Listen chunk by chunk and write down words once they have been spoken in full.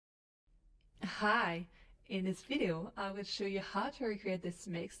Hi! In this video, I will show you how to recreate this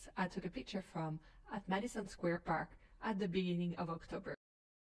mix I took a picture from at Madison Square Park at the beginning of October.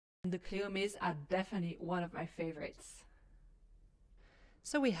 And the Cleomes are definitely one of my favorites.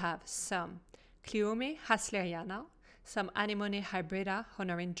 So we have some Cleome hassleriana, some Anemone hybrida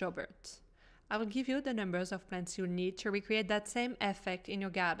Honorine Jobert. I will give you the numbers of plants you'll need to recreate that same effect in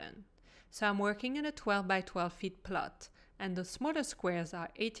your garden. So I'm working in a 12 by 12 feet plot, and the smaller squares are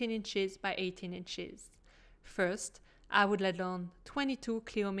 18 inches by 18 inches. First, I would lay down 22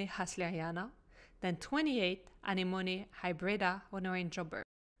 Cleome hassleriana, then 28 Anemone hybrida Honorine Jobert.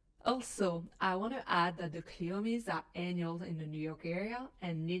 Also, I want to add that the Cleomes are annual in the New York area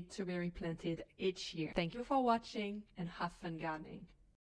and need to be replanted each year. Thank you for watching and have fun gardening.